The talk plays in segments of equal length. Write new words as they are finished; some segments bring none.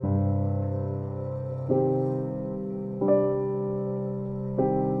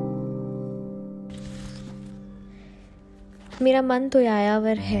मेरा मन तो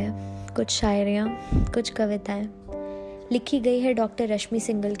यायावर है। कुछ शायरियाँ, कुछ कविताएं लिखी गई है डॉक्टर रश्मि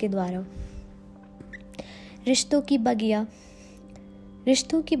सिंगल के द्वारा। रिश्तों की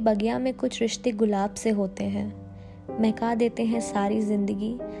बगिया में कुछ रिश्ते गुलाब से होते हैं, महका देते हैं सारी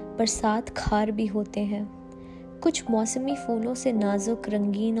जिंदगी, पर साथ खार भी होते हैं। कुछ मौसमी फूलों से नाजुक,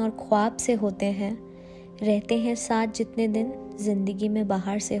 रंगीन और ख्वाब से होते हैं, रहते हैं साथ जितने दिन जिंदगी में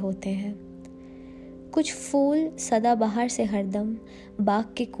बाहर से होते हैं। कुछ फूल सदाबहार से हरदम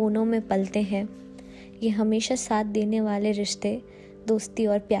बाग के कोनों में पलते हैं, ये हमेशा साथ देने वाले रिश्ते दोस्ती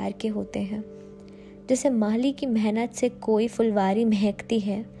और प्यार के होते हैं। जैसे माली की मेहनत से कोई फुलवारी महकती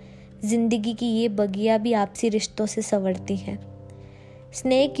है, जिंदगी की ये बगिया भी आपसी रिश्तों से संवरती है।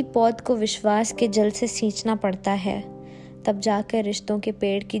 स्नेह की पौध को विश्वास के जल से सींचना पड़ता है, तब जाकर रिश्तों के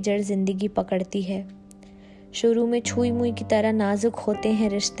पेड़ की जड़ जिंदगी पकड़ती है। शुरू में छुई मुई की तरह नाजुक होते हैं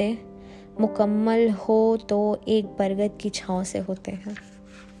रिश्ते, मुकम्मल हो तो एक बरगद की छांव से होते हैं।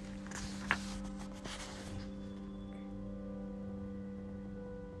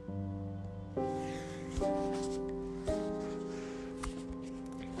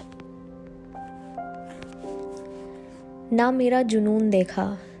 ना मेरा जुनून देखा,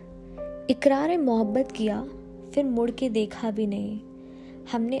 इकरार मोहब्बत किया, फिर मुड़ के देखा भी नहीं।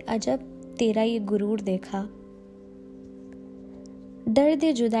 हमने अजब तेरा ये गुरूर देखा। दर्द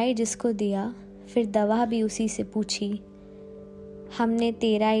जुदाई जिसको दिया, फिर दवा भी उसी से पूछी। हमने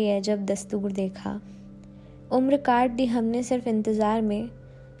तेरा ये अजब दस्तूर देखा। उम्र काट दी हमने सिर्फ इंतज़ार में,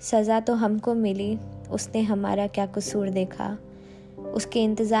 सज़ा तो हमको मिली, उसने हमारा क्या कसूर देखा। उसके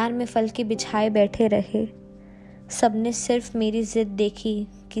इंतज़ार में फल के बिछाए बैठे रहे, सबने सिर्फ मेरी जिद देखी,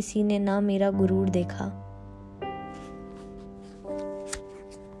 किसी ने ना मेरा गुरूर देखा।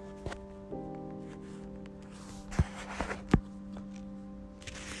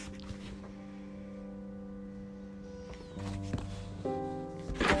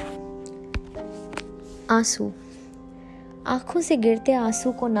 आंसू। आंखों से गिरते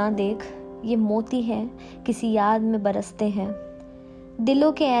आंसू को ना देख, ये मोती हैं किसी याद में बरसते हैं।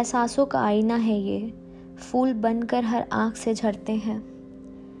 दिलों के एहसासों का आईना है ये, फूल बनकर हर आंख से झरते हैं।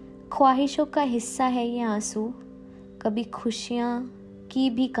 ख्वाहिशों का हिस्सा है ये आंसू, कभी खुशियाँ की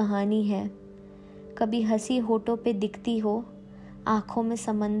भी कहानी है। कभी हंसी होठों पे दिखती हो, आंखों में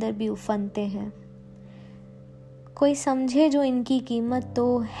समंदर भी उफनते हैं। कोई समझे जो इनकी कीमत,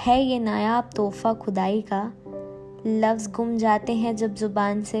 तो है ये नायाब तोहफा खुदाई का। लफ्ज़ गुम जाते हैं जब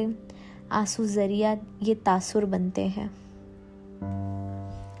जुबान से, आंसू जरिया ये तासुर बनते हैं।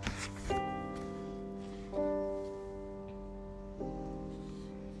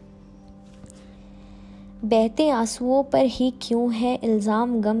 बहते आंसुओं पर ही क्यों है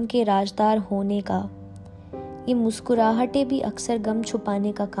इल्ज़ाम गम के राजदार होने का। ये मुस्कुराहटें भी अक्सर गम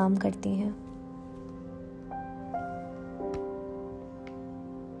छुपाने का काम करती हैं।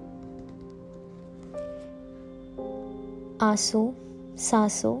 आंसू,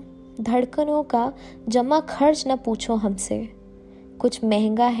 सांसों, धड़कनों का जमा खर्च न पूछो हमसे। कुछ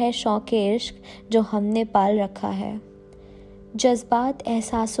महंगा है शौक़ इश्क जो हमने पाल रखा है। जज्बात,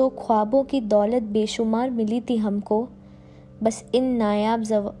 एहसासों, ख्वाबों की दौलत बेशुमार मिली थी हमको, बस इन नायाब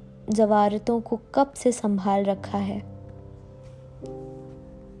जवारतों को कब से संभाल रखा है।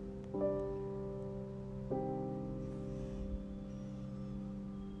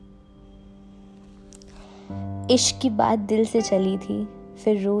 इश्क की बात दिल से चली थी,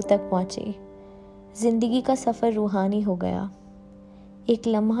 फिर रूह तक पहुंची। जिंदगी का सफ़र रूहानी हो गया। एक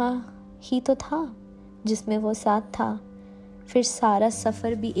लम्हा ही तो था जिसमें वो साथ था, फिर सारा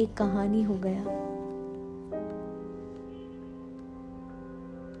सफ़र भी एक कहानी हो गया।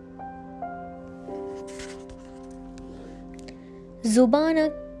 जुबान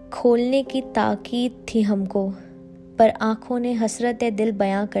खोलने की ताकीद थी हमको, पर आंखों ने हसरत दिल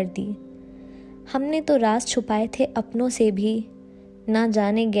बयां कर दी। हमने तो राज छुपाए थे अपनों से भी, ना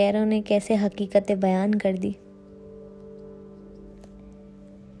जाने गैरों ने कैसे हकीकतें बयान कर दी।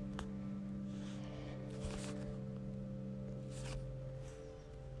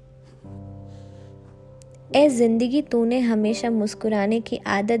 ए जिंदगी, तूने हमेशा मुस्कुराने की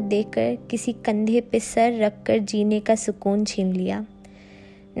आदत देकर किसी कंधे पे सर रखकर जीने का सुकून छीन लिया।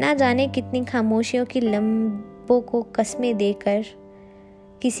 ना जाने कितनी खामोशियों की लम्बों को कस्में देकर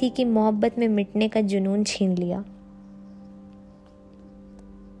किसी की मोहब्बत में मिटने का जुनून छीन लिया।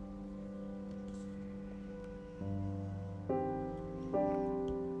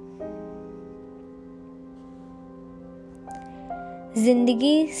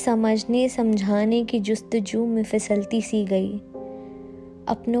 जिंदगी समझने समझाने की जुस्तजू में फिसलती सी गई।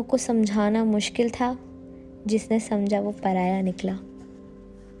 अपनों को समझाना मुश्किल था, जिसने समझा वो पराया निकला।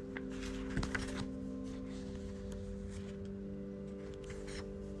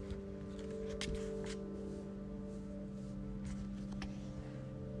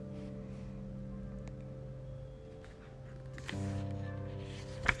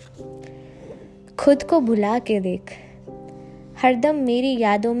 खुद को भुला के देख, हरदम मेरी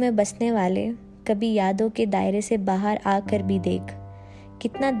यादों में बसने वाले, कभी यादों के दायरे से बाहर आकर भी देख।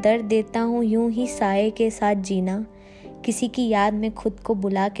 कितना दर्द देता हूँ यूं ही साये के साथ जीना, किसी की याद में खुद को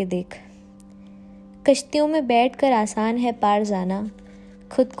बुला के देख। कश्तियों में बैठकर आसान है पार जाना,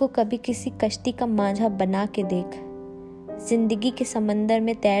 खुद को कभी किसी कश्ती का मांझा बना के देख। जिंदगी के समंदर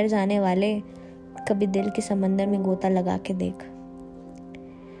में तैर जाने वाले, कभी दिल के समंदर में गोता लगा के देख।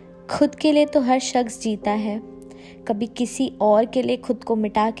 खुद के लिए तो हर शख्स जीता है, कभी किसी और के लिए खुद को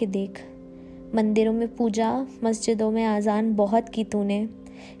मिटा के देख। मंदिरों में पूजा, मस्जिदों में आज़ान बहुत की तूने,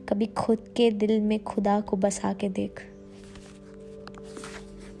 कभी खुद के दिल में खुदा को बसा के देख।